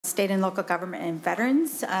State and Local Government and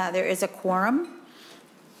Veterans. There is a quorum.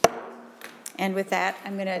 And with that,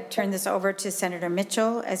 I'm going to turn this over to Senator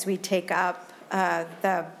Mitchell as we take up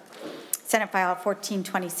the Senate File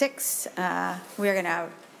 1426. We are going to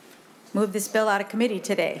move this bill out of committee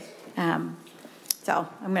today. So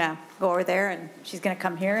I'm going to go over there, and she's going to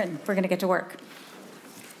come here, and we're going to get to work.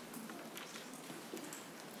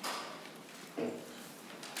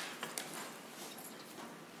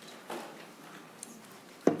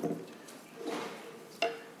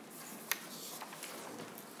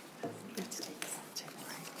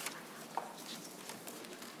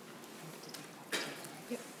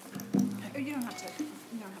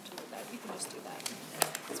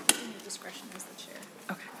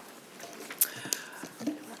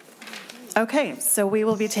 Okay, so we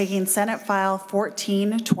will be taking Senate File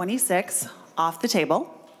 1426 off the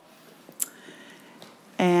table.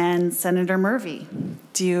 And Senator Murphy,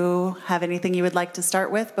 do you have anything you would like to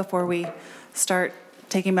start with before we start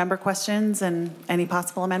taking member questions and any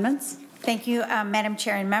possible amendments? Thank you, Madam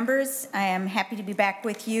Chair and members. I am happy to be back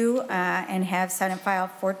with you and have Senate File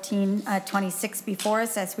 1426 before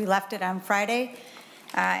us as we left it on Friday.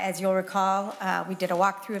 As you'll recall, we did a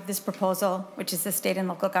walkthrough of this proposal, which is the State and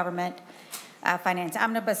Local Government Finance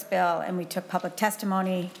Omnibus Bill, and we took public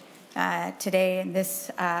testimony today in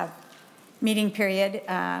this meeting period.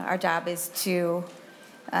 Our job is to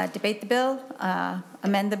debate the bill,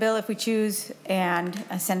 amend the bill if we choose, and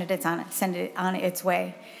send it on its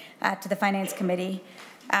way to the Finance Committee.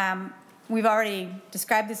 We've already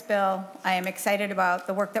described this bill. I am excited about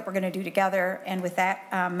the work that we're going to do together. And with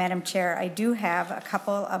that, Madam Chair, I do have a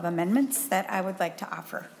couple of amendments that I would like to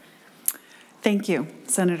offer. Thank you,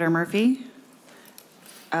 Senator Murphy.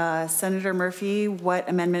 Senator Murphy, what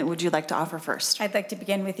amendment would you like to offer first? I'd like to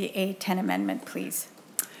begin with the A10 amendment, please.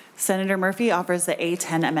 Senator Murphy offers the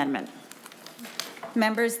A10 amendment.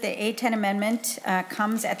 Members, the A10 amendment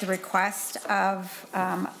comes at the request of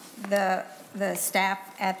the staff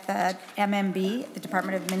at the MMB, the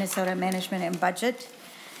Department of Minnesota Management and Budget.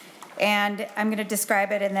 And I'm going to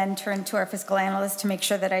describe it and then turn to our fiscal analyst to make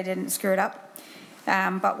sure that I didn't screw it up.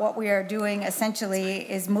 But what we are doing essentially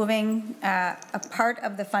is moving a part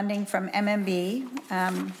of the funding from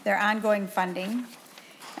MMB, their ongoing funding.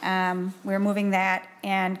 We're moving that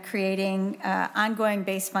and creating ongoing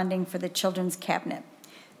base funding for the Children's Cabinet.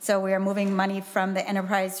 So we are moving money from the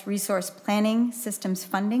Enterprise Resource Planning Systems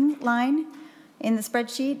funding line in the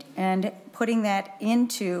spreadsheet and putting that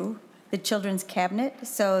into the Children's Cabinet,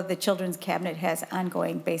 so the Children's Cabinet has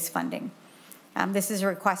ongoing base funding. This is a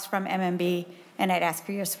request from MMB, and I'd ask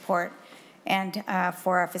for your support and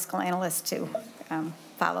for our fiscal analyst to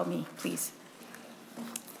follow me, please.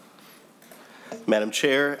 Madam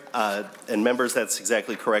Chair and members, that's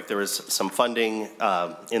exactly correct. There was some funding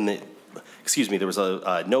there was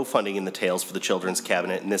no funding in the tails for the Children's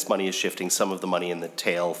Cabinet, and this money is shifting some of the money in the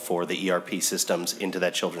tail for the ERP systems into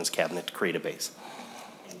that Children's Cabinet to create a base.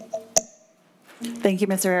 Thank you,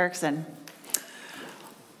 Mr. Erickson.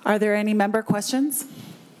 Are there any member questions?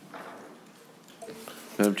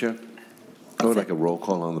 Madam Chair, I would like a roll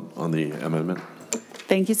call on the amendment.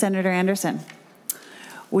 Thank you, Senator Anderson.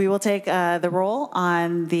 We will take the roll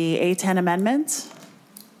on the A10 amendment.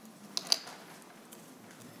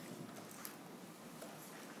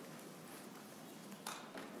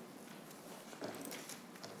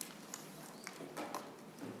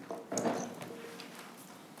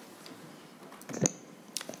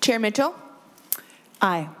 Chair Mitchell?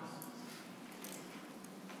 Aye.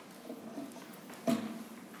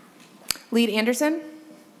 Lead Anderson?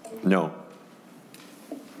 No.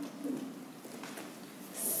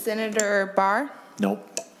 Senator Barr?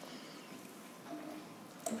 Nope.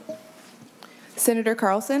 Senator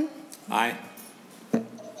Carlson? Aye.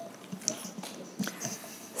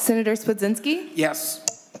 Senator Swedzinski?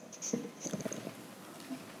 Yes.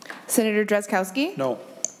 Senator Drazkowski? No.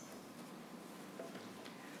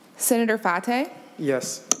 Senator Fate?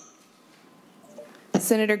 Yes.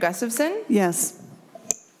 Senator Gustafson? Yes.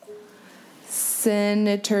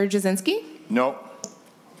 Senator Jasinski? No.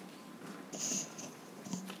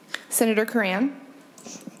 Senator Curran?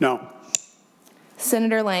 No.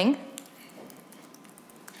 Senator Lang?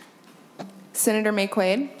 Senator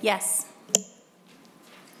McQuaid? Yes.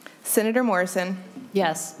 Senator Morrison?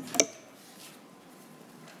 Yes.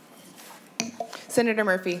 Senator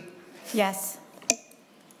Murphy? Yes.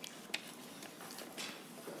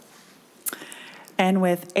 And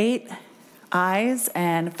with 8 ayes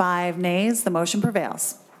and 5 nays, the motion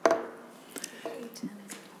prevails.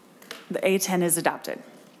 The A10 is adopted.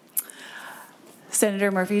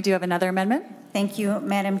 Senator Murphy, do you have another amendment? Thank you,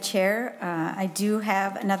 Madam Chair. I do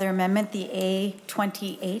have another amendment, the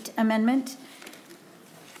A28 amendment.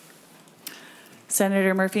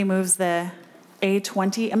 Senator Murphy moves the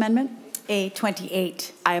A20 amendment.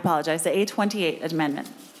 A28. I apologize, the A28 amendment.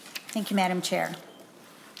 Thank you, Madam Chair.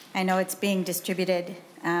 I know it's being distributed,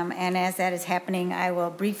 and as that is happening, I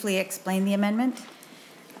will briefly explain the amendment.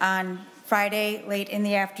 On Friday, late in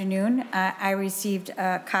the afternoon, I received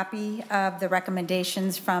a copy of the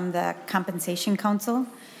recommendations from the Compensation Council.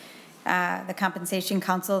 The Compensation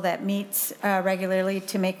Council that meets regularly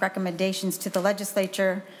to make recommendations to the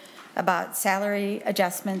legislature about salary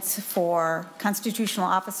adjustments for constitutional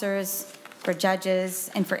officers, for judges,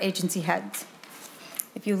 and for agency heads.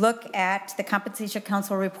 If you look at the Compensation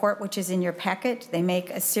Council report, which is in your packet, they make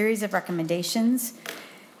a series of recommendations.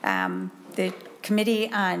 The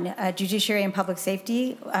Committee on Judiciary and Public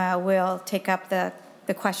Safety will take up the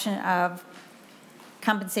question of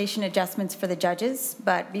compensation adjustments for the judges,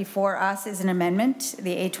 but before us is an amendment,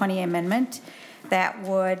 the A20 amendment, that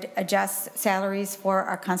would adjust salaries for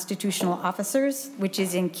our constitutional officers, which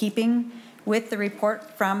is in keeping with the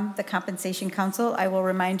report from the Compensation Council. I will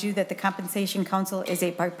remind you that the Compensation Council is a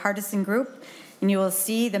bipartisan group, and you will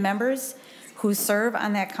see the members who serve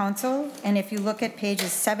on that council. And if you look at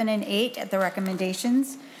pages 7 and 8 at the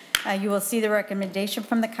recommendations, you will see the recommendation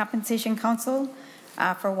from the Compensation Council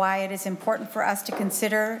for why it is important for us to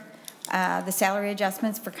consider the salary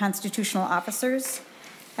adjustments for constitutional officers.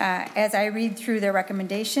 As I read through their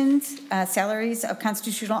recommendations, salaries of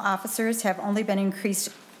constitutional officers have only been increased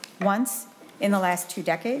once in the last 2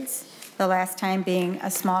 decades, the last time being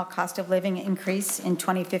a small cost of living increase in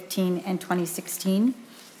 2015 and 2016.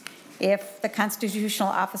 If the constitutional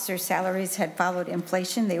officers' salaries had followed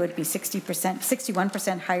inflation, they would be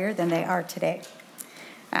 61% higher than they are today.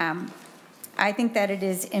 I think that it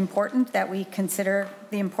is important that we consider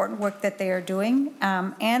the important work that they are doing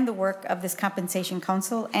and the work of this Compensation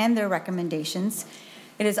Council and their recommendations.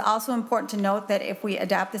 It is also important to note that if we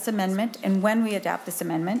adopt this amendment, and when we adopt this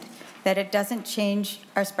amendment, that it doesn't change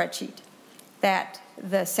our spreadsheet, that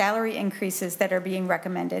the salary increases that are being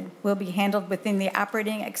recommended will be handled within the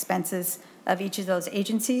operating expenses of each of those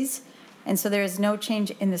agencies. And so there is no change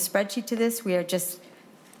in the spreadsheet to this. We are just,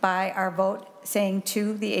 by our vote, saying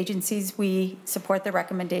to the agencies we support the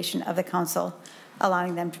recommendation of the council,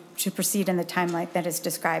 allowing them to proceed in the timeline that is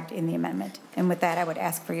described in the amendment. And with that, I would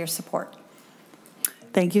ask for your support.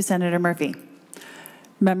 Thank you, Senator Murphy.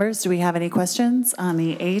 Members, do we have any questions on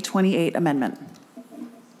the A28 amendment?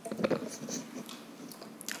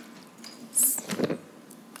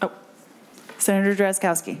 Oh, Senator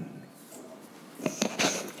Drazkowski.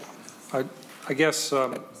 I guess,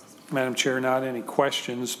 Madam Chair, not any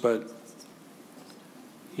questions, but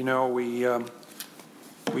you know,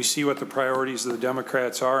 we see what the priorities of the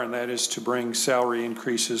Democrats are, and that is to bring salary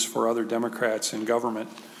increases for other Democrats in government,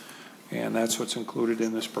 and that's what's included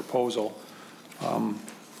in this proposal.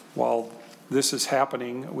 While this is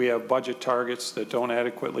happening, we have budget targets that don't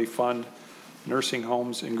adequately fund nursing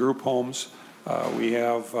homes and group homes. We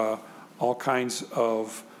have all kinds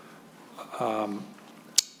of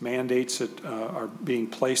mandates that are being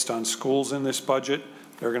placed on schools in this budget.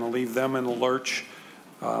 They're going to leave them in the lurch.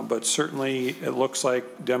 But certainly it looks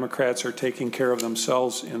like Democrats are taking care of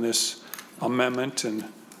themselves in this amendment and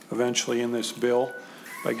eventually in this bill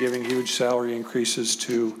by giving huge salary increases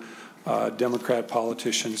to Democrat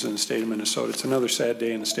politicians in the state of Minnesota. It's another sad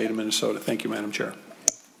day in the state of Minnesota. Thank you, Madam Chair.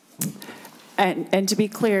 And to be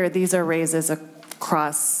clear, these are raises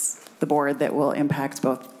across the board that will impact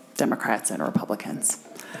both Democrats and Republicans.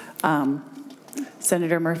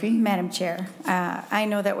 Senator Murphy? Madam Chair, I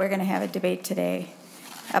know that we're going to have a debate today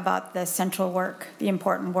about the central work, the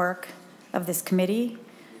important work of this committee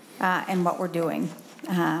and what we're doing.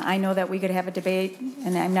 I know that we could have a debate,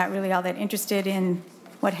 and I'm not really all that interested in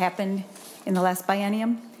what happened in the last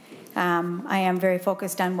biennium. I am very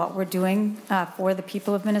focused on what we're doing for the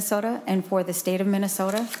people of Minnesota and for the state of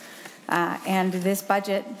Minnesota. And this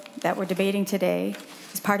budget that we're debating today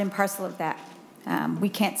is part and parcel of that. We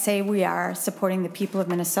can't say we are supporting the people of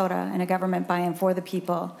Minnesota and a government by and for the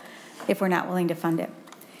people if we're not willing to fund it.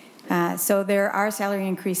 So there are salary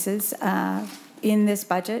increases in this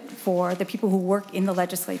budget for the people who work in the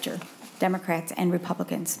legislature, Democrats and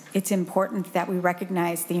Republicans. It's important that we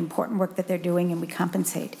recognize the important work that they're doing and we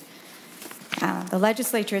compensate. The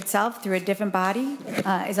legislature itself, through a different body,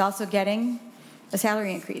 is also getting a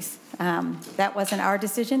salary increase. That wasn't our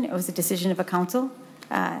decision. It was a decision of a council.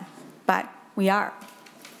 But we are,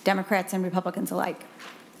 Democrats and Republicans alike.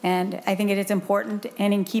 And I think it is important,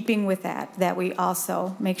 and in keeping with that, that we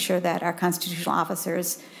also make sure that our constitutional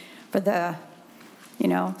officers, for the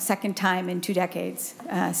second time in 2 decades,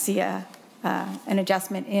 see an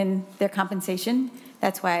adjustment in their compensation.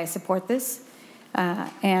 That's why I support this.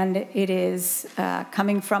 And it is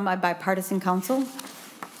coming from a bipartisan council.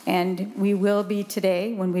 And we will be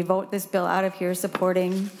today, when we vote this bill out of here,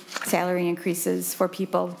 supporting salary increases for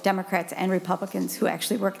people, Democrats and Republicans, who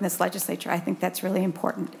actually work in this legislature. I think that's really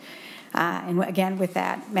important. And again, with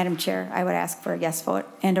that, Madam Chair, I would ask for a yes vote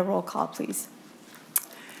and a roll call, please.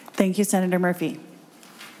 Thank you, Senator Murphy.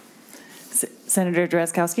 Senator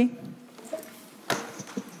Drazkowski.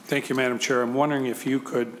 Thank you, Madam Chair. I'm wondering if you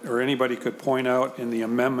could, or anybody could point out in the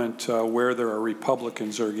amendment where there are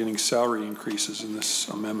Republicans that are getting salary increases in this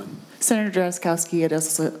amendment. Senator Drazkowski, it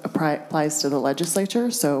also applies to the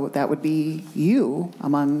legislature, so that would be you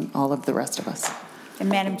among all of the rest of us. And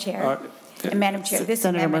Madam Chair, this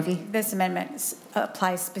amendment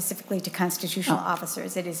applies specifically to constitutional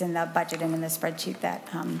officers. It is in the budget and in the spreadsheet that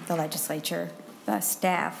the legislature, the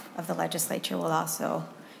staff of the legislature will also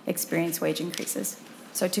experience wage increases.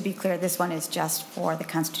 So to be clear, this one is just for the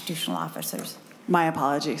constitutional officers. My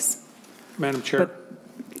apologies. Madam Chair.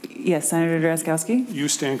 Yes, Senator Drazkowski. You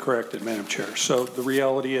stand corrected, Madam Chair. So the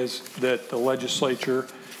reality is that the legislature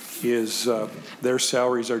is, their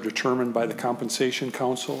salaries are determined by the Compensation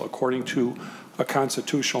Council according to a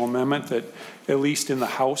constitutional amendment that, at least in the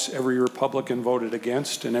House, every Republican voted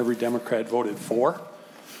against and every Democrat voted for.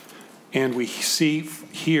 And we see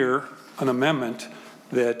here an amendment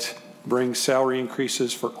that brings salary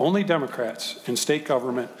increases for only Democrats in state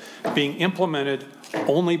government, being implemented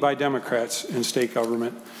only by Democrats in state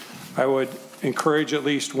government. I would encourage at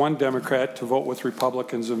least one Democrat to vote with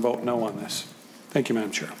Republicans and vote no on this. Thank you, Madam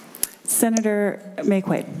Chair. Senator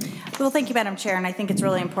Mayquade. Well, thank you, Madam Chair, and I think it's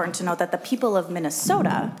really important to note that the people of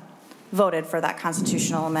Minnesota voted for that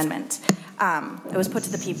constitutional amendment. It was put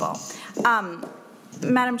to the people.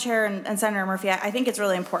 Madam Chair and Senator Murphy, I think it's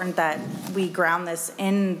really important that we ground this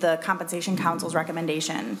in the Compensation Council's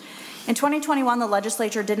recommendation. In 2021, the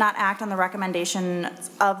legislature did not act on the recommendation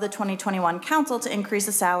of the 2021 council to increase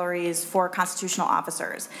the salaries for constitutional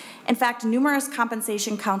officers. In fact, numerous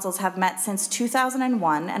compensation councils have met since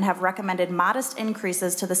 2001 and have recommended modest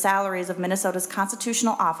increases to the salaries of Minnesota's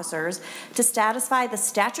constitutional officers to satisfy the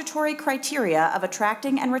statutory criteria of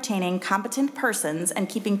attracting and retaining competent persons and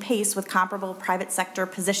keeping pace with comparable private sector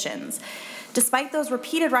positions. Despite those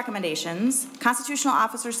repeated recommendations, constitutional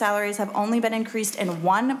officer salaries have only been increased in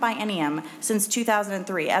one biennium since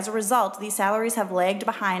 2003. As a result, these salaries have lagged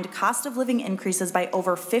behind cost of living increases by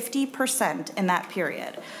over 50% in that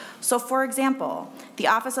period. So, for example, the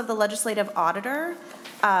Office of the Legislative Auditor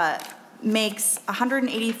makes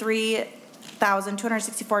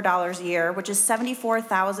 $183,264 a year, which is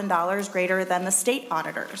 $74,000 greater than the state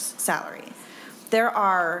auditor's salary. There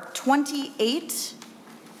are 28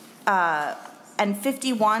 and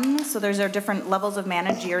 51, so there's different levels of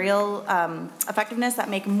managerial effectiveness that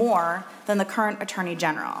make more than the current Attorney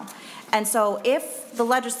General. And so if the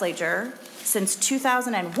legislature, since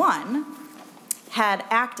 2001, had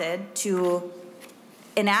acted to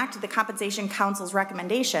enact the Compensation Council's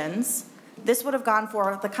recommendations, this would have gone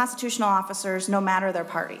for the constitutional officers no matter their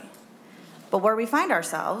party. But where we find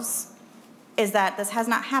ourselves is that this has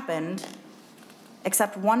not happened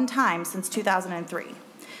except one time since 2003.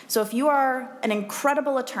 So if you are an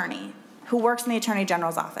incredible attorney who works in the Attorney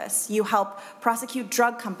General's office, you help prosecute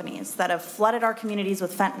drug companies that have flooded our communities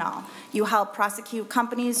with fentanyl. You help prosecute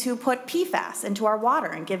companies who put PFAS into our water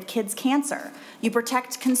and give kids cancer. You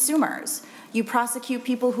protect consumers. You prosecute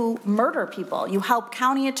people who murder people. You help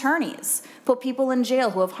county attorneys put people in jail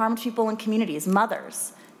who have harmed people in communities,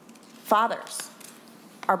 mothers, fathers,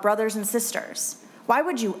 our brothers and sisters. Why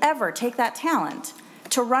would you ever take that talent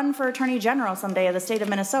to run for Attorney General someday of the state of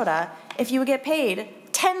Minnesota if you would get paid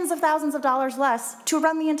tens of thousands of dollars less to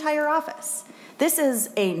run the entire office? This is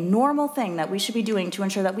a normal thing that we should be doing to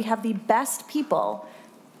ensure that we have the best people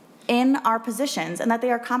in our positions and that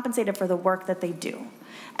they are compensated for the work that they do.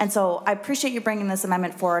 And so I appreciate you bringing this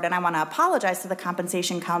amendment forward, and I want to apologize to the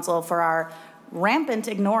Compensation Council for our rampant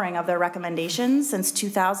ignoring of their recommendations since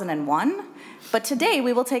 2001. But today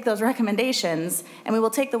we will take those recommendations and we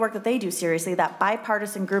will take the work that they do seriously, that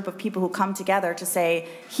bipartisan group of people who come together to say,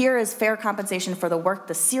 here is fair compensation for the work,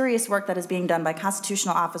 the serious work that is being done by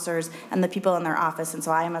constitutional officers and the people in their office. And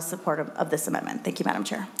so I am a supporter of this amendment. Thank you, Madam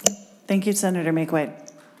Chair. Thank you, Senator Mayquade.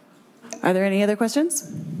 Are there any other questions?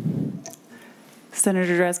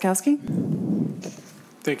 Senator Drazkowski.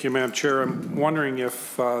 Thank you, Madam Chair. I'm wondering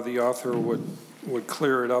if the author would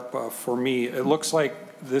clear it up for me. It looks like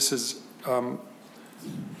this is, it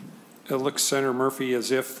looks, Senator Murphy,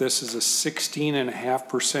 as if this is a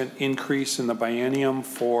 16.5% increase in the biennium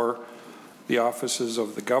for the offices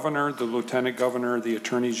of the governor, the lieutenant governor, the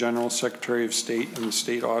attorney general, secretary of state, and the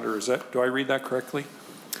state auditor. Do I read that correctly?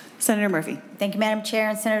 Senator Murphy. Thank you, Madam Chair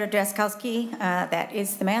and Senator Drazkowski. That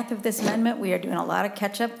is the math of this amendment. We are doing a lot of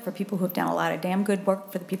catch-up for people who have done a lot of damn good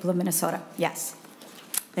work for the people of Minnesota. Yes.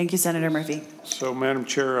 Thank you, Senator Murphy. So, Madam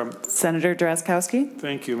Chair, Senator Drazkowski.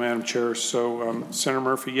 thank you, Madam Chair. So, Senator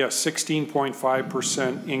Murphy, yes,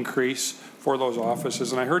 16.5% increase for those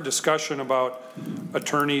offices. And I heard discussion about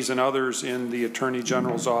attorneys and others in the Attorney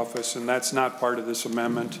General's office, and that's not part of this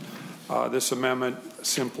amendment. This amendment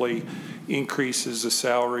simply increases the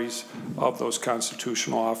salaries of those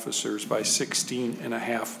constitutional officers by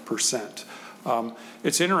 16.5%.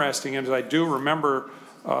 It's interesting, and I do remember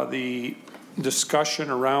the discussion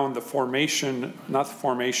around the formation, not the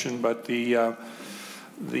formation, but the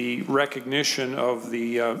recognition of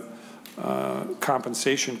the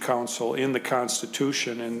Compensation Council in the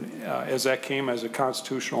Constitution, and as that came as a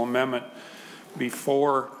constitutional amendment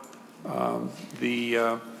before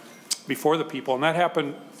the people, and that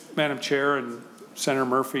happened, Madam Chair and Senator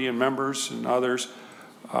Murphy and members and others,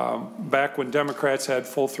 back when Democrats had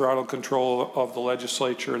full throttle control of the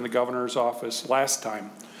legislature and the governor's office last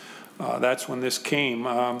time. That's when this came.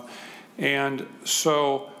 And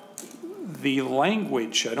so the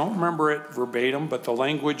language, I don't remember it verbatim, but the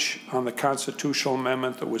language on the constitutional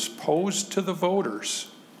amendment that was posed to the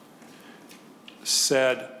voters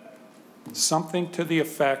said something to the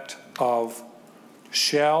effect of,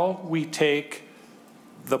 shall we take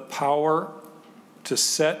the power to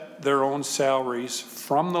set their own salaries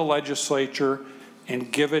from the legislature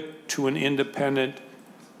and give it to an independent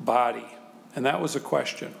body? And that was a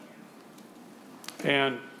question.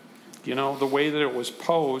 And, you know, the way that it was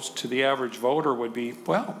posed to the average voter would be,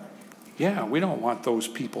 well, yeah, we don't want those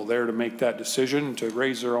people there to make that decision to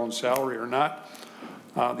raise their own salary or not.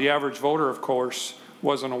 The average voter, of course,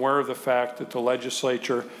 wasn't aware of the fact that the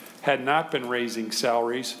legislature had not been raising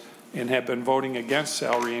salaries and had been voting against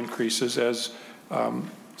salary increases, as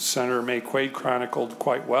Senator May Quaid chronicled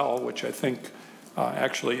quite well, which I think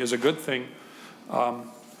actually is a good thing.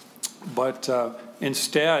 But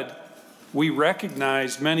instead, we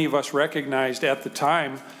recognized, many of us recognized at the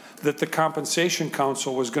time, that the Compensation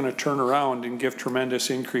Council was going to turn around and give tremendous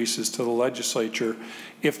increases to the legislature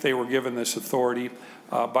if they were given this authority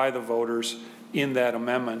by the voters in that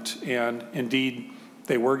amendment. And indeed,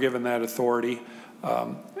 they were given that authority.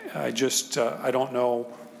 I don't know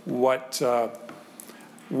what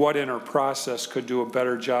in our process could do a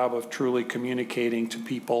better job of truly communicating to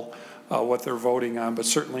people what they're voting on. But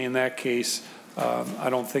certainly in that case, I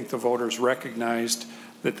don't think the voters recognized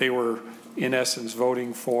that they were, in essence,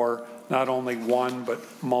 voting for not only one, but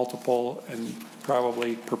multiple and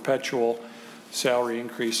probably perpetual salary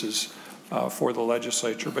increases for the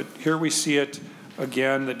legislature. But here we see it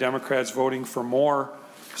again, the Democrats voting for more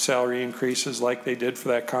salary increases like they did for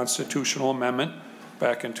that constitutional amendment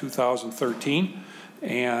back in 2013.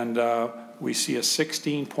 And we see a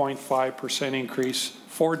 16.5% increase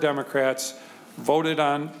for Democrats, voted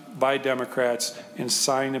on by Democrats, and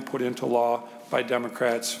signed and put into law by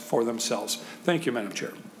Democrats for themselves. Thank you, Madam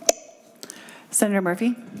Chair. Senator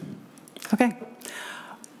Murphy? Okay.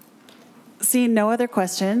 Seeing no other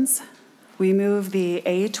questions, we move the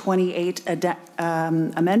A28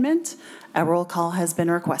 amendment. A roll call has been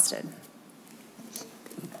requested.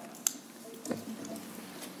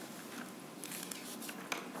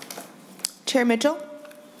 Chair Mitchell?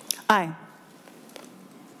 Aye.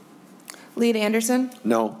 Lead Anderson?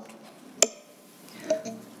 No.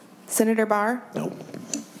 Senator Barr? No.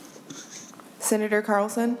 Senator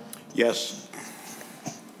Carlson? Yes.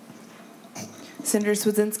 Senator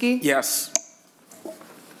Swedzinski? Yes.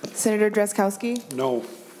 Senator Drazkowski? No.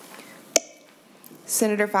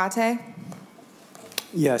 Senator Fateh?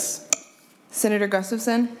 Yes. Senator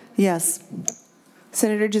Gustafson? Yes.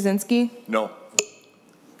 Senator Jasinski? No.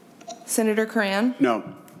 Senator Curran?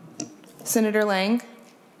 No. Senator Lang?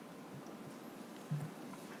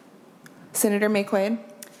 Senator May Quaid?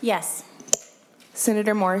 Yes.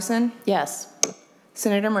 Senator Morrison? Yes.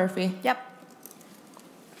 Senator Murphy? Yep.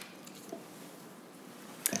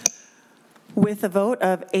 With a vote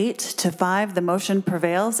of 8 to 5, the motion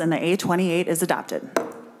prevails and the A28 is adopted.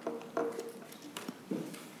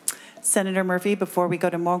 Senator Murphy, before we go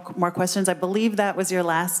to more questions, I believe that was your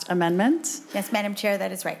last amendment. Yes, Madam Chair,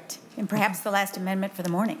 that is right. And perhaps the last amendment for the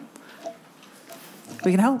morning.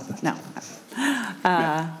 We can hope. No.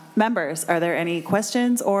 Members, are there any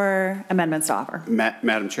questions or amendments to offer?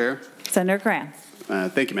 Madam Chair. Senator Cran.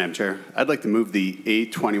 Thank you, Madam Chair. I'd like to move the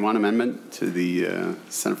A21 amendment to the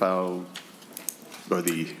Senate file, or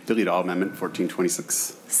the delete all amendment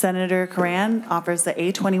 1426. Senator Curran offers the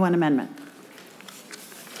A21 amendment.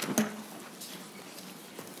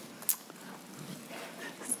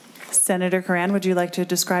 Senator Coran, would you like to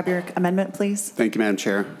describe your amendment, please? Thank you, Madam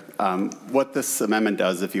Chair. What this amendment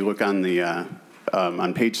does, if you look on the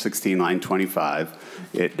on page 16, line 25,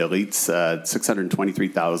 it deletes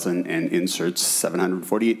 623,000 and inserts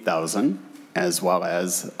 748,000, as well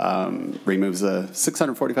as removes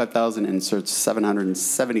 645,000 and inserts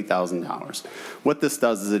 $770,000. What this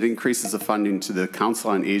does is it increases the funding to the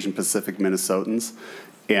Council on Asian Pacific Minnesotans,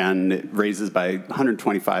 and it raises by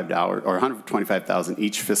 $125 or $125,000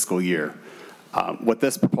 each fiscal year. What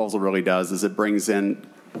this proposal really does is it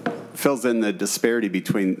fills in the disparity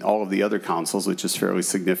between all of the other councils, which is fairly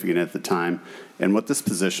significant at the time. And what this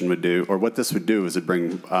position would do, or what this would do, is it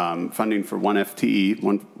bring funding for one FTE,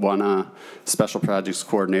 one special projects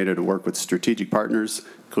coordinator to work with strategic partners,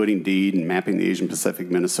 including DEED and mapping the Asian Pacific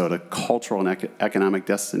Minnesota cultural and economic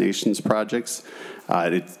destinations projects.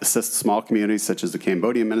 It assists small communities such as the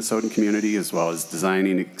Cambodian Minnesotan community, as well as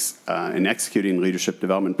designing and executing leadership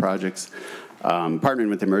development projects. Partnering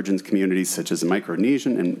with emergent communities such as the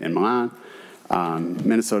Micronesian and Milan,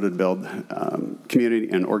 Minnesota to build community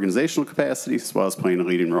and organizational capacity, as well as playing a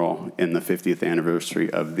leading role in the 50th anniversary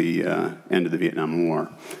of the end of the Vietnam War.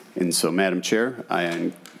 And so, Madam Chair,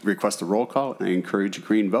 I request a roll call, and I encourage a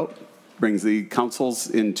green vote. Brings the councils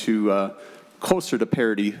into closer to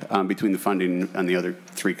parity between the funding and the other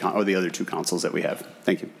the other two councils that we have.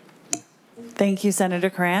 Thank you. Thank you,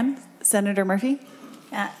 Senator Coran. Senator Murphy?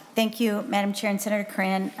 Thank you, Madam Chair and Senator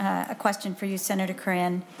Coran. A question for you, Senator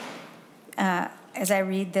Coran. As I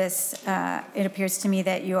read this, it appears to me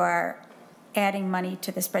that you are adding money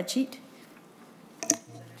to the spreadsheet.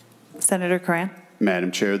 Senator Coran?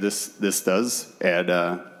 Madam Chair, this does add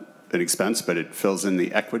an expense, but it fills in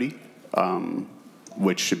the equity,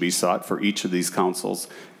 which should be sought for each of these councils,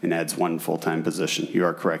 and adds one full-time position. You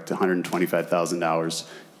are correct, $125,000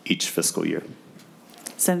 each fiscal year.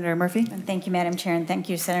 Senator Murphy? And thank you, Madam Chair, and thank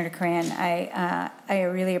you, Senator Coran. I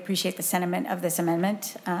really appreciate the sentiment of this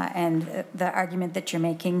amendment and the argument that you're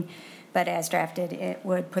making, but as drafted, it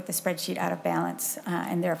would put the spreadsheet out of balance,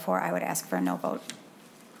 and therefore I would ask for a no vote.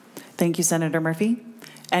 Thank you, Senator Murphy.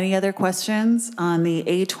 Any other questions on the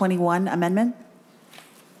A21 amendment?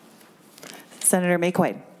 Senator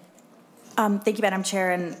McQuaid. Thank you, Madam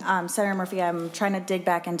Chair. And Senator Murphy, I'm trying to dig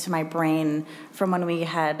back into my brain from when we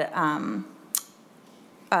had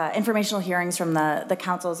informational hearings from the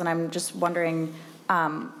councils, and I'm just wondering,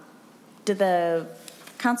 did the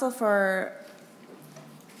Council for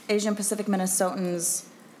Asian Pacific Minnesotans,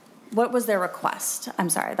 what was their request? I'm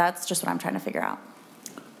sorry, that's just what I'm trying to figure out.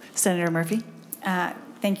 Senator Murphy?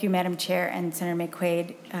 Thank you, Madam Chair and Senator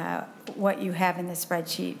McQuaid. What you have in the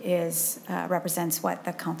spreadsheet represents what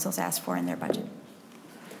the councils asked for in their budget.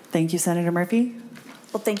 Thank you, Senator Murphy.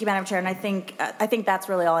 Well, thank you, Madam Chair, and I think that's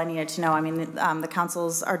really all I needed to know. I mean, the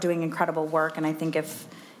councils are doing incredible work, and I think if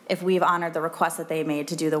we've honored the request that they made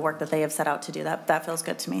to do the work that they have set out to do, that feels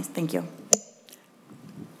good to me. Thank you.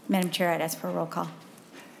 Madam Chair, I'd ask for a roll call.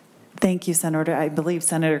 Thank you, Senator. I believe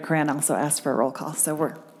Senator Coran also asked for a roll call, so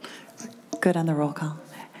we're good on the roll call.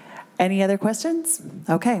 Any other questions?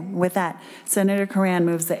 Okay, with that, Senator Coran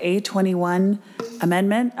moves the A21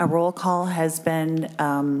 amendment. A roll call has been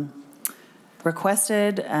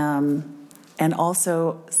requested, and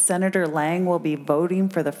also Senator Lang will be voting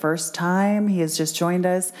for the first time. He has just joined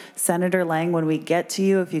us. Senator Lang, when we get to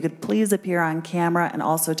you, if you could please appear on camera and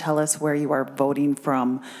also tell us where you are voting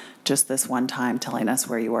from, just this one time, telling us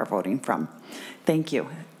where you are voting from. Thank you.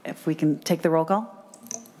 If we can take the roll call.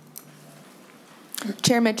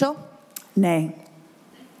 Chair Mitchell? Nay.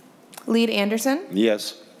 Lead Anderson?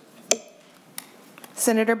 Yes.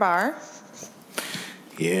 Senator Barr?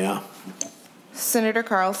 Yeah. Senator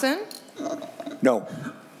Carlson? No.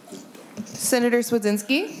 Senator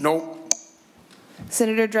Swedzinski? No.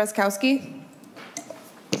 Senator Drazkowski?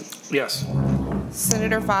 Yes.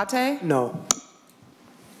 Senator Fate? No.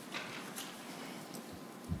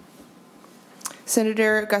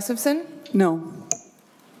 Senator Gustafson? No.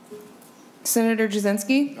 Senator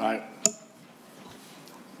Jasinski? Aye.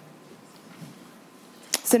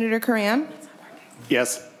 Senator Coran?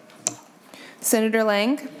 Yes. Senator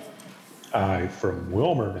Lang? Aye, from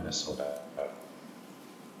Wilmer, Minnesota.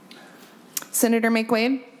 Senator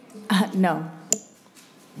McQuaid? No.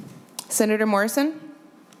 Senator Morrison?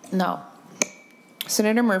 No.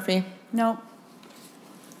 Senator Murphy? No.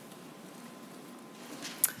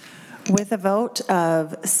 With a vote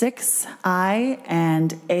of 6 aye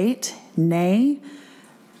and 8 nay,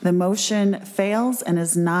 the motion fails and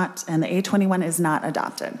is not, and the A21 is not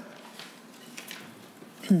adopted.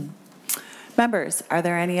 Members, are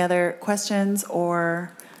there any other questions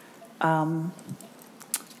or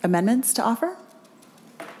amendments to offer?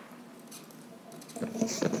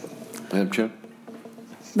 Madam Chair?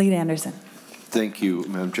 Lead Anderson. Thank you,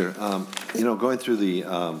 Madam Chair. You know, going through the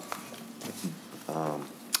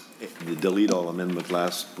delete all amendment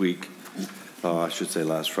last week, I should say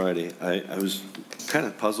last Friday, I was kind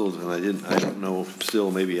of puzzled, and I don't know,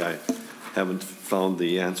 still maybe I haven't found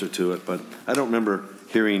the answer to it, but I don't remember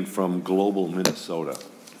hearing from Global Minnesota.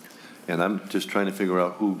 And I'm just trying to figure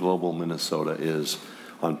out who Global Minnesota is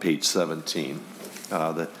on page 17.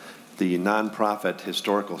 The nonprofit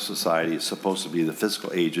historical society is supposed to be the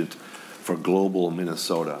fiscal agent for Global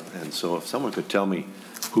Minnesota. And so if someone could tell me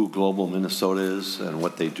who Global Minnesota is and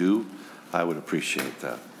what they do, I would appreciate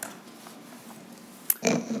that.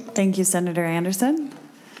 Thank you, Senator Anderson.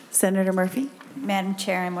 Senator Murphy? Madam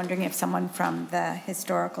Chair, I'm wondering if someone from the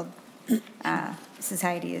Historical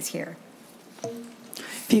Society is here.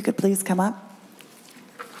 If you could please come up.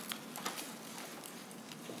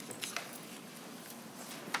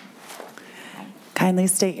 Kindly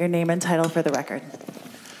state your name and title for the record.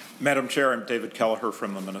 Madam Chair, I'm David Kelleher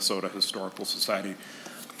from the Minnesota Historical Society.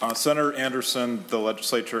 Senator Anderson, the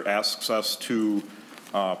legislature asks us to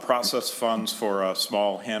process funds for a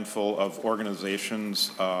small handful of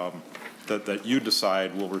organizations that you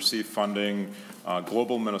decide will receive funding.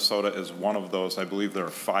 Global Minnesota is one of those. I believe there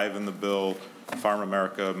are 5 in the bill: Farm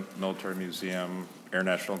America Military Museum, Air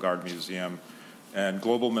National Guard Museum. And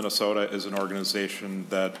Global Minnesota is an organization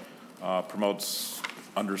that promotes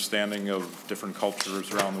understanding of different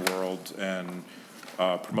cultures around the world and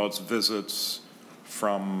promotes visits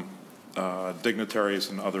from dignitaries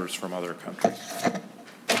and others from other countries.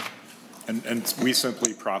 And we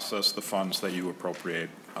simply process the funds that you appropriate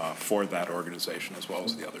for that organization as well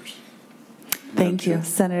as the others. Thank you.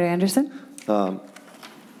 Senator Anderson?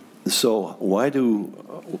 So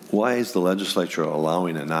why is the legislature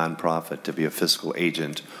allowing a nonprofit to be a fiscal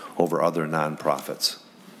agent over other nonprofits?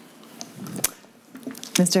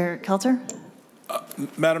 Mr. Kelter?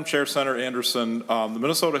 Madam Chair, Senator Anderson, the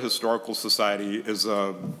Minnesota Historical Society is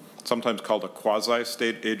sometimes called a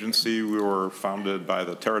quasi-state agency. We were founded by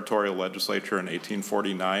the territorial legislature in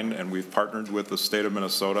 1849, and we've partnered with the state of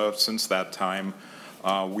Minnesota since that time.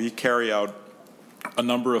 We carry out a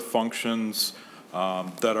number of functions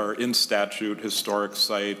that are in statute: historic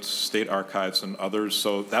sites, state archives, and others.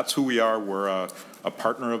 So that's who we are. We're a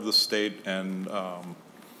partner of the state and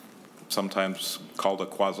sometimes called a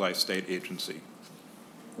quasi-state agency.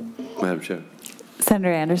 Madam Chair.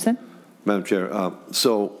 Senator Anderson? Madam Chair,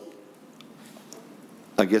 so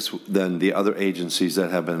I guess then the other agencies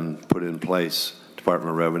that have been put in place,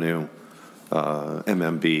 Department of Revenue,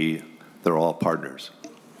 MMB, they're all partners.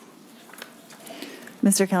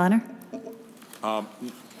 Mr. Kellner?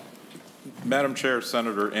 Madam Chair,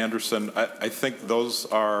 Senator Anderson, I think those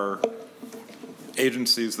are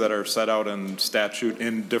agencies that are set out in statute,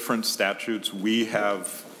 in different statutes. We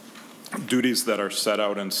have duties that are set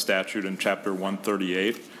out in statute in Chapter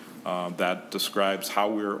 138 that describes how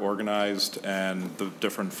we're organized and the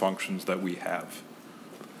different functions that we have.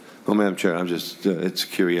 Well, Madam Chair, I'm just, it's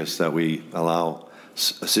curious that we allow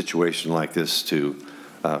a situation like this to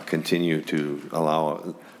continue to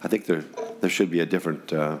allow, I think there should be a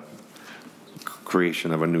different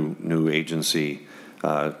creation of a new agency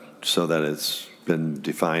so that it's been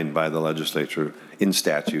defined by the legislature in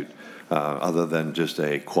statute other than just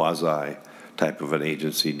a quasi type of an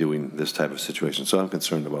agency doing this type of situation. So I'm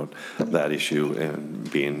concerned about that issue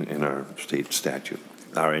and being in our state statute,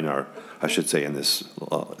 or in our, I should say, in this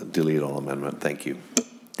delete all amendment. Thank you.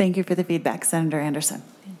 Thank you for the feedback, Senator Anderson.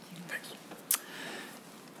 Thank you. Thanks.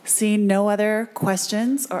 Seeing no other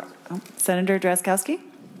questions, or Senator Drazkowski?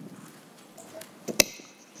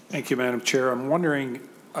 Thank you, Madam Chair. I'm wondering,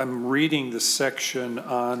 I'm reading the section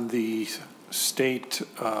on the State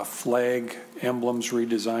Flag Emblems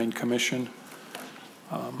Redesign Commission.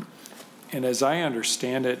 And as I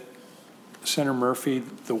understand it, Senator Murphy,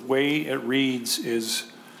 the way it reads is,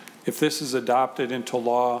 if this is adopted into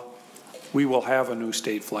law, we will have a new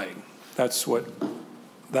state flag. That's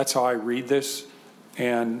how I read this.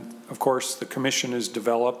 And of course, the commission is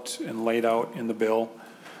developed and laid out in the bill,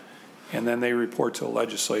 and then they report to the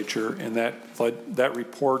legislature, and that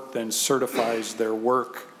report then certifies their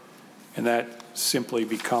work, and that simply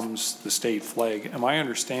becomes the state flag. Am I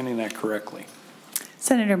understanding that correctly?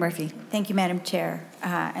 Senator Murphy. Thank you, Madam Chair.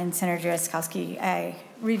 And Senator Drazkowski, I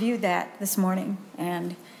reviewed that this morning,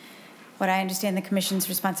 and what I understand the Commission's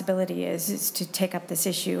responsibility is to take up this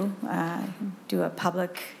issue, do a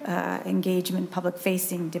public engagement,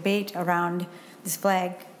 public-facing debate around this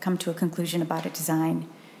flag, come to a conclusion about its design,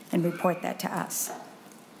 and report that to us.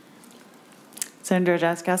 Senator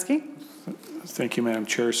Drazkowski. Thank you, Madam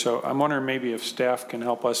Chair. So I'm wondering maybe if staff can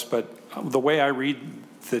help us, but the way I read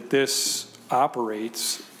that this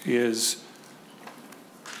operates is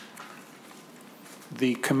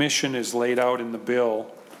the commission is laid out in the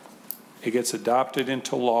bill. It gets adopted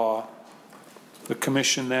into law. The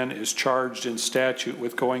commission then is charged in statute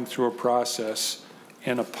with going through a process,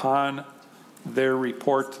 and upon their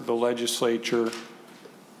report to the legislature,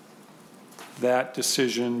 that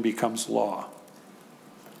decision becomes law.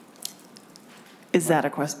 Is that a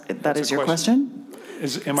question? That is your question?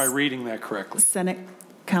 Am I reading that correctly? Senate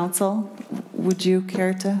Counsel, would you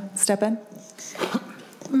care to step in?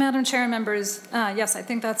 Madam Chair and members, yes, I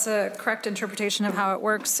think that's a correct interpretation of how it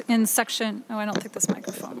works in section, oh, I don't think this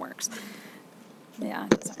microphone works. Yeah,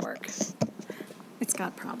 it doesn't work. It's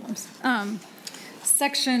got problems.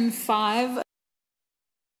 Section 5,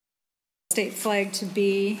 state flag to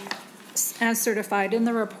be as certified in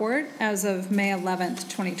the report as of May 11th,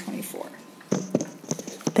 2024.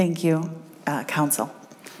 Thank you, Counsel.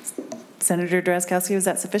 Senator Drazkowski, is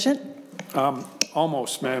that sufficient?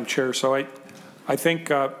 Almost, Madam Chair. So I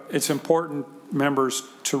think it's important, members,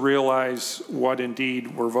 to realize what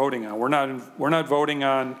indeed we're voting on. We're not voting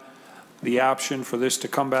on the option for this to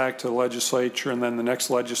come back to the legislature and then the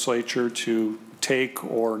next legislature to take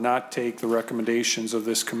or not take the recommendations of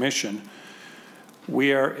this commission.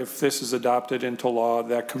 If this is adopted into law,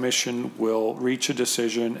 that commission will reach a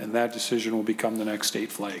decision, and that decision will become the next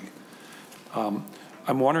state flag.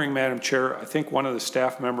 I'm wondering, Madam Chair, I think one of the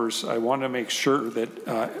staff members, I want to make sure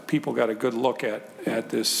that people got a good look at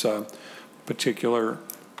this particular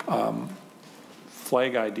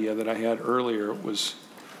flag idea that I had earlier. It was,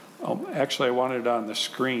 actually I wanted it on the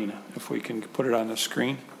screen, if we can put it on the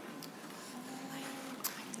screen.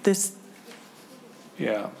 This.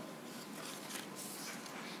 Yeah.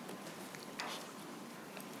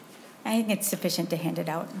 I think it's sufficient to hand it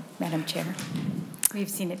out, Madam Chair. We've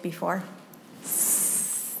seen it before.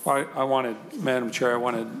 Well, Madam Chair, I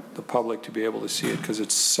wanted the public to be able to see it because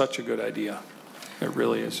it's such a good idea. It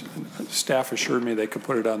really is. Staff assured me they could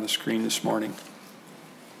put it on the screen this morning.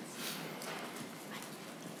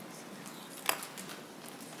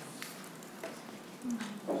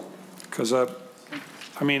 Because,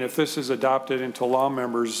 I mean, if this is adopted into law,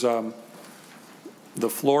 members, the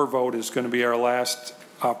floor vote is going to be our last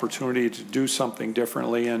opportunity to do something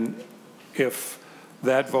differently. And if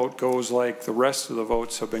that vote goes like the rest of the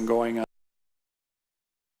votes have been going on,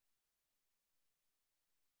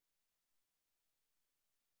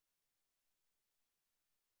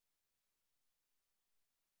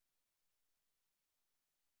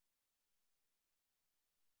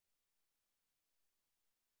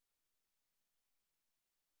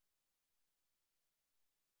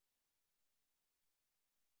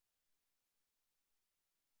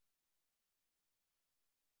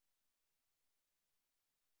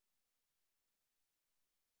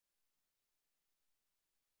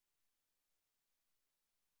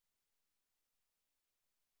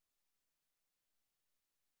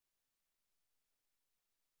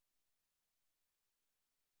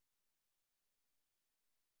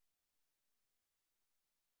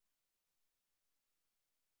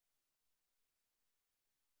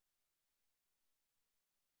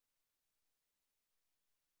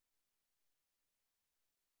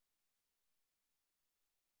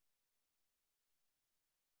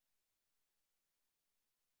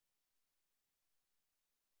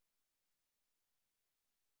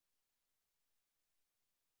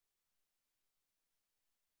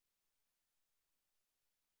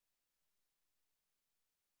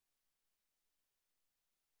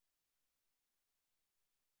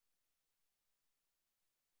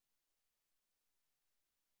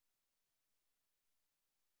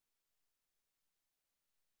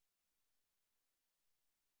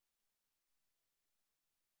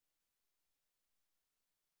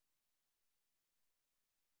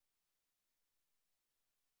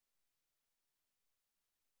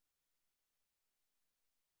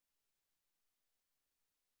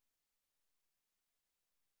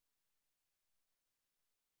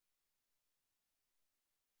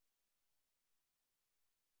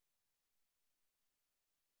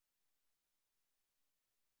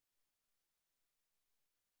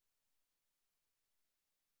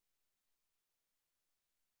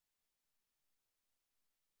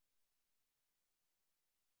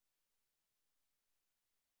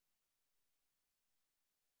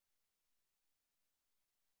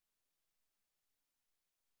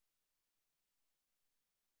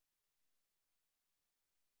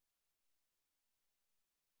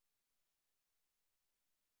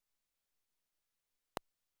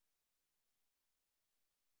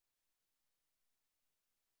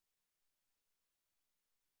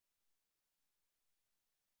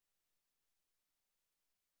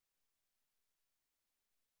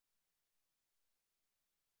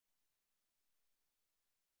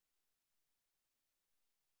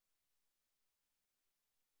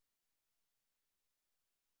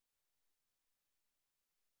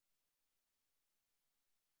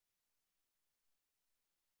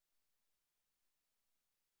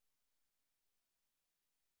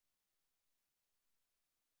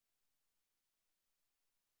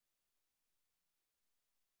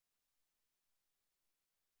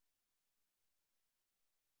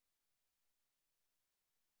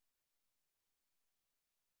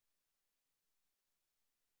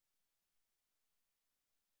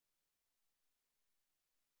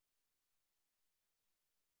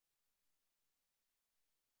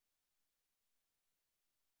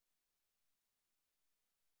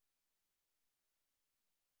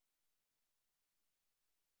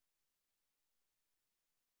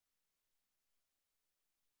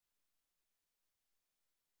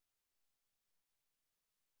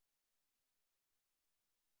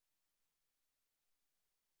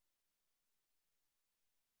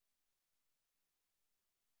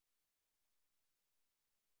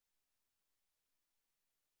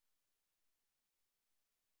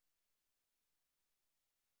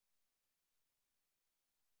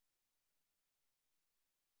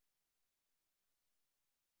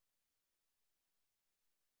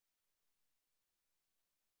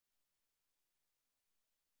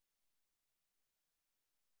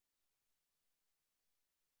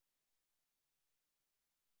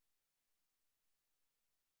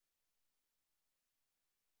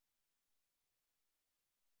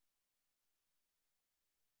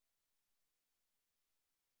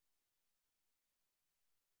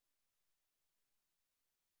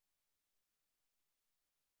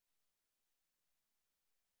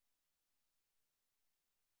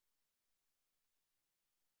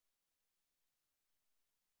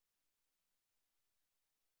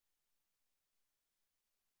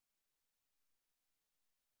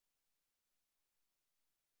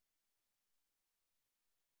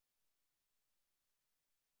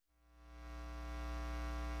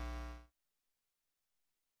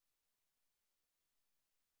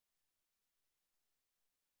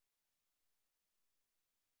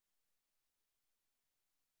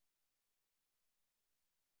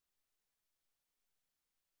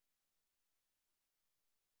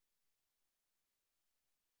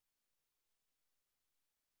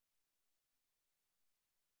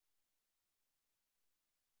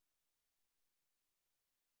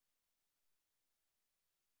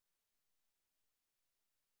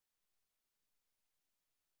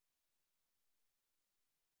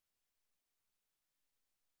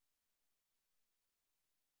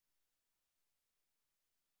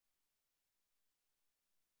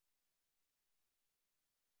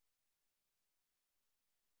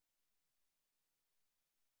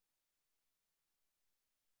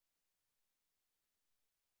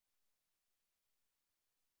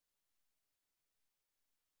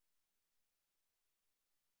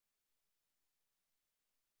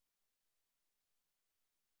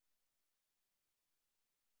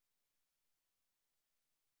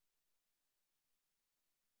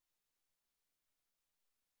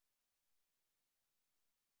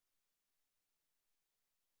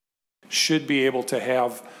 should be able to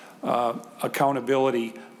have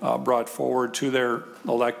accountability brought forward to their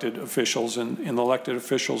elected officials, and the elected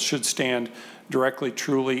officials should stand directly,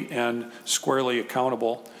 truly, and squarely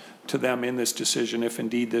accountable to them in this decision if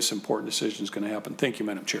indeed this important decision is going to happen. Thank you,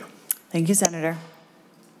 Madam Chair. Thank you, Senator.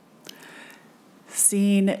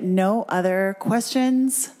 Seeing no other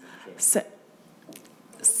questions,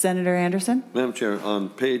 Senator Anderson? Madam Chair, on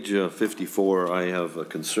page 54, I have a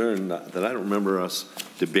concern that I don't remember us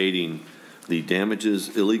debating the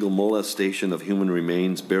damages, illegal molestation of human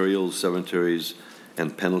remains, burials, cemeteries,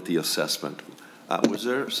 and penalty assessment. Was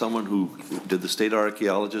there someone did the state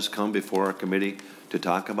archaeologist come before our committee to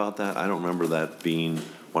talk about that? I don't remember that being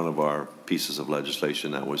one of our pieces of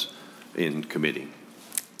legislation that was in committee.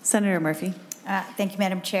 Senator Murphy. Thank you,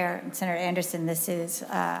 Madam Chair. Senator Anderson, this is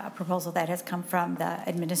a proposal that has come from the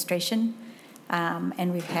administration,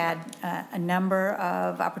 and we've had a number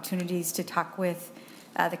of opportunities to talk with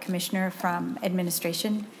the commissioner from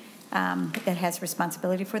administration that has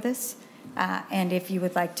responsibility for this. And if you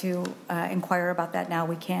would like to inquire about that now,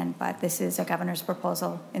 we can, but this is a governor's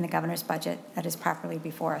proposal in the governor's budget that is properly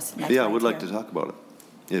before us. Yeah, I would like to talk about it.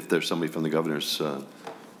 If there's somebody from the governor's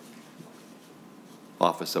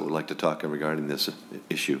office that would like to talk regarding this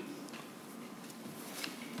issue.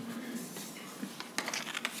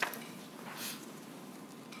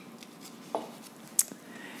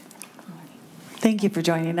 Thank you for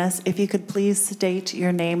joining us. If you could please state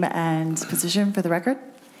your name and position for the record.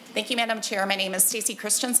 Thank you, Madam Chair. My name is Stacy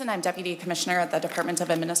Christensen. I'm Deputy Commissioner at the Department of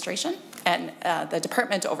Administration, and the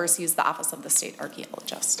department oversees the Office of the State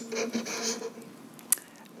Archaeologist.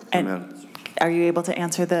 And are you able to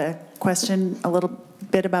answer the question a little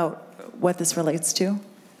bit about what this relates to?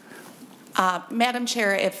 Madam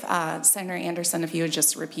Chair, if Senator Anderson, if you would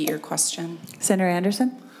just repeat your question. Senator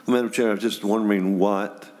Anderson? Madam Chair, I was just wondering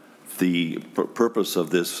what the purpose of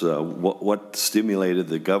this, what stimulated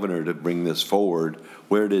the governor to bring this forward?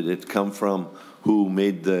 Where did it come from? Who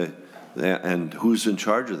made and who's in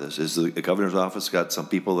charge of this? Is the governor's office got some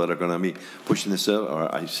people that are going to be pushing this out?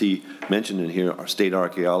 Or I see mentioned in here our state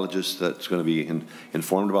archaeologist that's going to be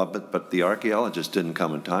informed about it, but the archaeologist didn't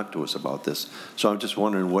come and talk to us about this. So I'm just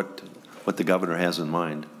wondering what the governor has in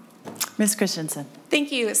mind. Ms. Christensen.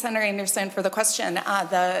 Thank you, Senator Anderson, for the question.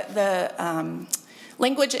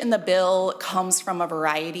 Language in the bill comes from a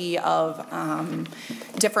variety of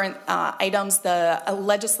different items. The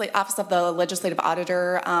Office of the Legislative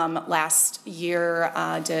Auditor last year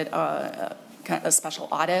did a special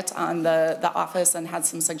audit on the office and had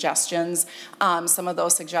some suggestions. Some of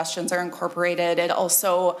those suggestions are incorporated. It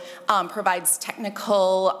also provides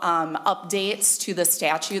technical updates to the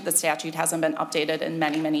statute. The statute hasn't been updated in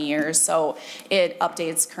many, many years, so it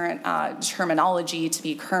updates current terminology to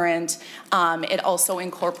be current. It also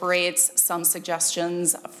incorporates some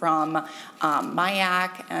suggestions from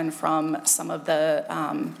MIAC and from some of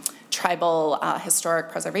the tribal historic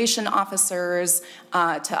preservation officers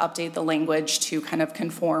to update the language to kind of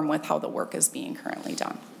conform with how the work is being currently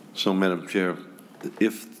done. So, Madam Chair,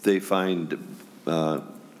 if they find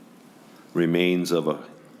remains of an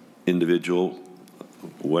individual,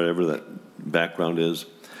 whatever that background is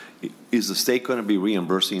the state going to be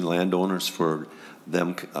reimbursing landowners for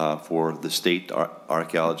them, for the state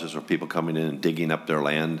archaeologists or people coming in and digging up their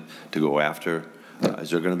land to go after?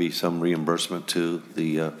 Is there going to be some reimbursement to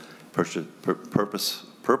the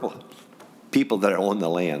people that own the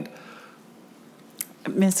land?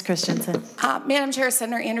 Ms. Christensen. Madam Chair,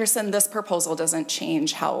 Senator Anderson, this proposal doesn't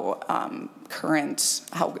change how current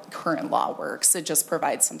law works. It just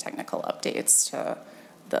provides some technical updates to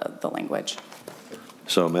the language.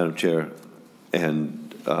 So, Madam Chair,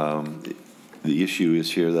 and the issue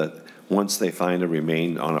is here that once they find a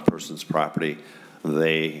remain on a person's property,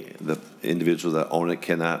 the individuals that own it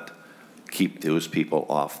cannot keep those people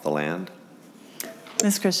off the land?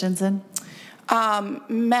 Ms. Christensen.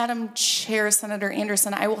 Madam Chair, Senator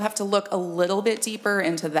Anderson, I will have to look a little bit deeper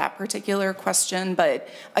into that particular question, but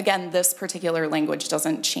again, this particular language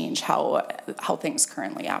doesn't change how things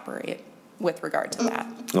currently operate with regard to that.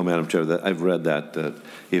 Oh, Madam Chair, I've read that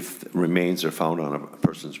if remains are found on a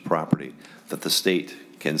person's property, that the state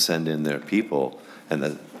can send in their people and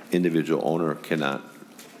the individual owner cannot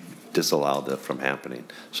disallow that from happening.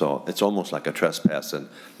 So it's almost like a trespass and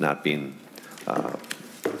not being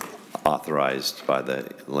authorized by the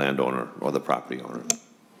landowner or the property owner.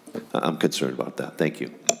 I'm concerned about that. Thank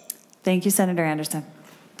you. Thank you, Senator Anderson.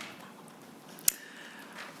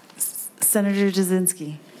 Senator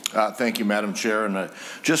Jasinski. Thank you, Madam Chair. And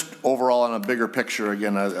just overall on a bigger picture,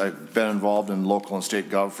 again, I've been involved in local and state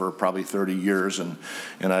gov for probably 30 years. And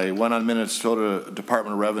I went on Minnesota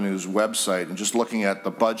Department of Revenue's website and just looking at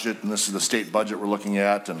the budget, and this is the state budget we're looking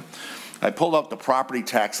at. And I pulled up the property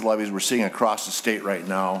tax levies we're seeing across the state right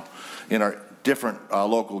now in our different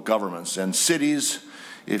local governments. And cities,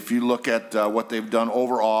 if you look at what they've done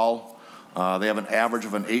overall, they have an average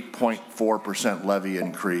of an 8.4% levy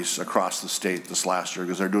increase across the state this last year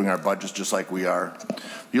because they're doing our budgets just like we are.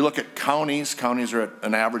 You look at counties, counties are at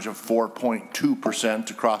an average of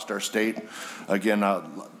 4.2% across our state. Again,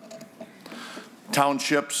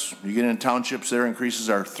 townships, you get in townships, their increases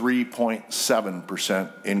are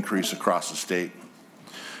 3.7% increase across the state.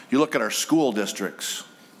 You look at our school districts,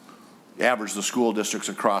 average the school districts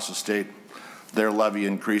across the state, their levy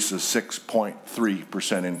increase is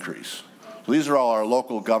 6.3% increase. So these are all our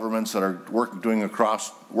local governments that are work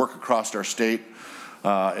across our state.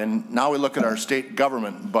 And now we look at our state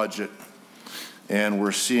government budget, and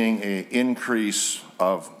we're seeing an increase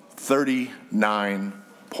of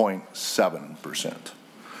 39.7%.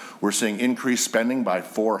 We're seeing increased spending by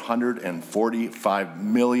 $445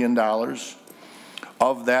 million. Of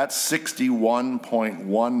that,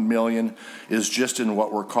 $61.1 million is just in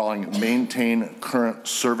what we're calling maintain current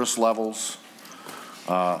service levels.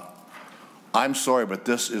 I'm sorry, but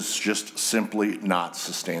this is just simply not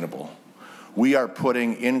sustainable. We are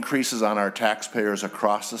putting increases on our taxpayers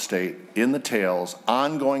across the state in the tails,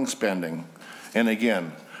 ongoing spending, and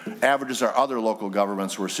again, averages our other local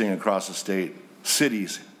governments we're seeing across the state.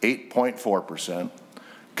 Cities, 8.4%,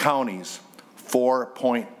 counties,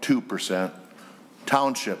 4.2%,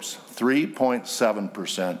 townships,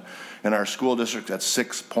 3.7%, and our school district at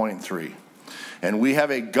 6.3%. And we have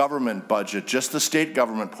a government budget, just the state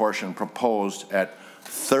government portion, proposed at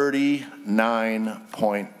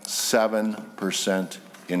 39.7%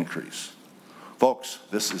 increase. Folks,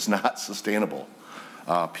 this is not sustainable.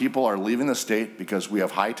 People are leaving the state because we have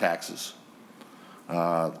high taxes.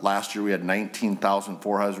 Last year we had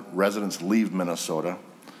 19,400 residents leave Minnesota.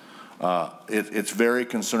 It's very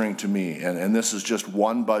concerning to me, and this is just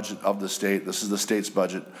one budget of the state. This is the state's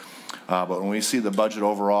budget. But when we see the budget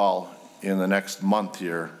overall in the next month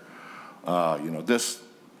here, you know, this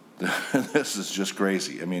is just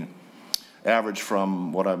crazy. I mean, average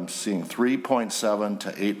from what I'm seeing, 3.7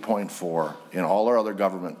 to 8.4 in all our other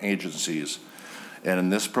government agencies. And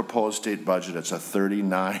in this proposed state budget, it's a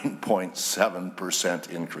 39.7%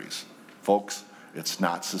 increase. Folks, it's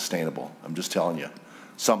not sustainable. I'm just telling you.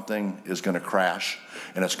 Something is going to crash,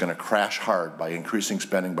 and it's going to crash hard by increasing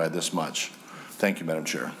spending by this much. Thank you, Madam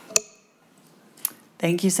Chair.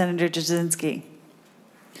 Thank you, Senator Jasinski.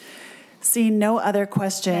 Seeing no other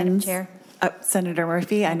questions. Madam Chair. Senator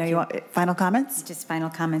Murphy, I know you want final comments? Just final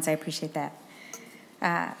comments. I appreciate that.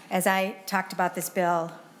 As I talked about this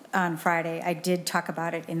bill on Friday, I did talk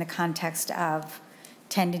about it in the context of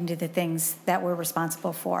tending to the things that we're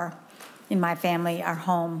responsible for in my family, our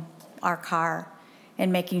home, our car,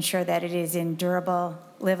 and making sure that it is in durable,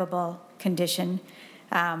 livable condition.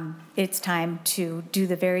 It's time to do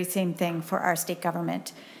the very same thing for our state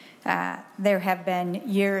government. There have been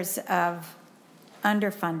years of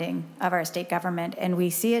underfunding of our state government, and we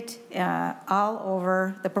see it all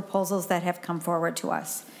over the proposals that have come forward to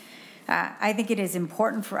us. I think it is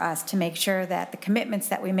important for us to make sure that the commitments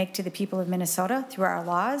that we make to the people of Minnesota through our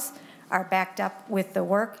laws are backed up with the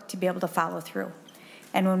work to be able to follow through.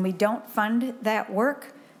 And when we don't fund that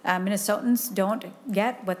work, Minnesotans don't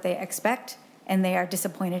get what they expect, and they are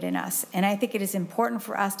disappointed in us. And I think it is important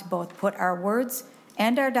for us to both put our words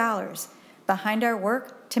and our dollars behind our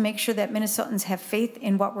work to make sure that Minnesotans have faith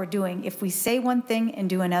in what we're doing. If we say one thing and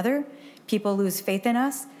do another, people lose faith in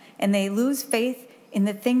us, and they lose faith in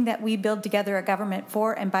the thing that we build together a government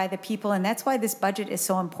for and by the people, and that's why this budget is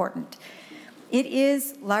so important. It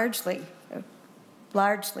is largely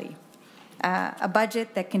a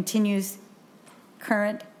budget that continues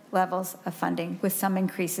current levels of funding with some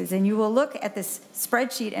increases. And you will look at this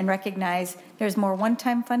spreadsheet and recognize there's more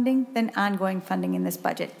one-time funding than ongoing funding in this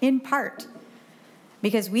budget, in part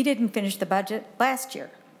because we didn't finish the budget last year,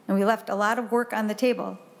 and we left a lot of work on the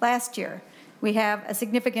table last year. We have a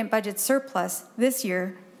significant budget surplus this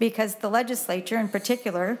year because the legislature, in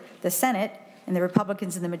particular, the Senate, and the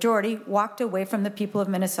Republicans in the majority walked away from the people of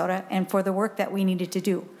Minnesota and for the work that we needed to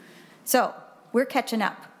do. So we're catching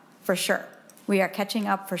up for sure. We are catching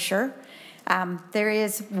up for sure. There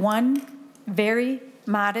is one very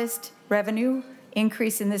modest revenue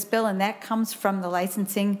increase in this bill, and that comes from the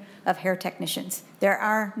licensing of hair technicians. There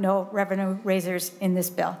are no revenue raisers in this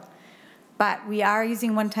bill. But we are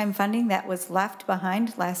using one-time funding that was left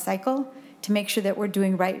behind last cycle to make sure that we're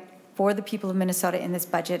doing right for the people of Minnesota in this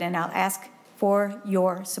budget, and I'll ask for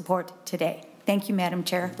your support today. Thank you, Madam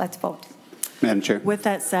Chair. Let's vote. Madam Chair. With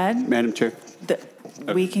that said, Madam Chair.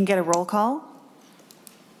 we can get a roll call,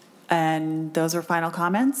 and those are final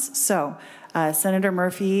comments. So Senator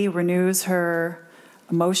Murphy renews her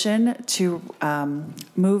motion to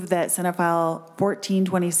move that Senate File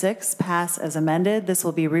 1426 pass as amended. This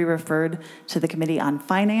will be re-referred to the Committee on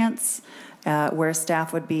Finance, where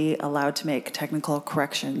staff would be allowed to make technical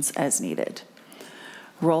corrections as needed.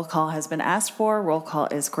 Roll call has been asked for. Roll call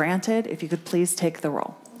is granted. If you could please take the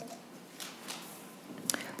roll.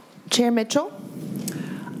 Chair Mitchell,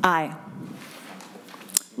 Aye.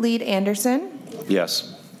 Lead Anderson,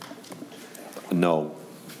 Yes. No.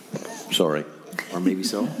 Sorry. Or maybe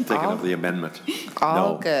so. Thinking of the amendment.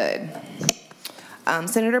 all No. good.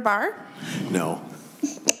 Senator Barr, No.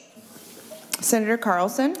 Senator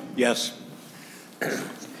Carlson, Yes.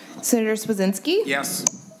 Senator Swazinski, Yes.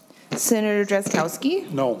 Senator Drazkowski,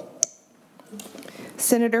 No.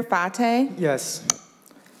 Senator Fateh, Yes.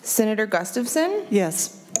 Senator Gustafson,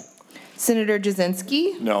 Yes. Senator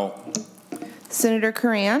Jasinski, No. Senator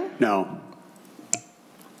Curran, No.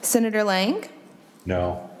 Senator Lang,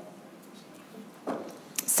 No.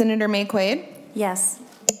 Senator May-Quade, Yes.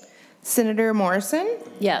 Senator Morrison,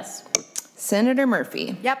 Yes. Senator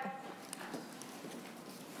Murphy. Yep.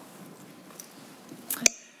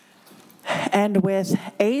 And with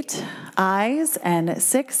 8 ayes and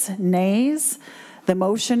 6 nays, the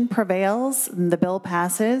motion prevails and the bill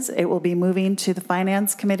passes. It will be moving to the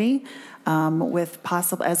Finance Committee with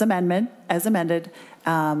possible, as amended,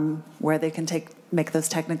 where they can make those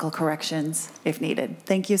technical corrections if needed.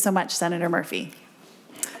 Thank you so much, Senator Murphy.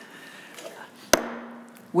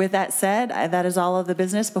 With that said, that is all of the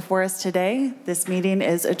business before us today. This meeting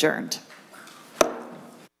is adjourned.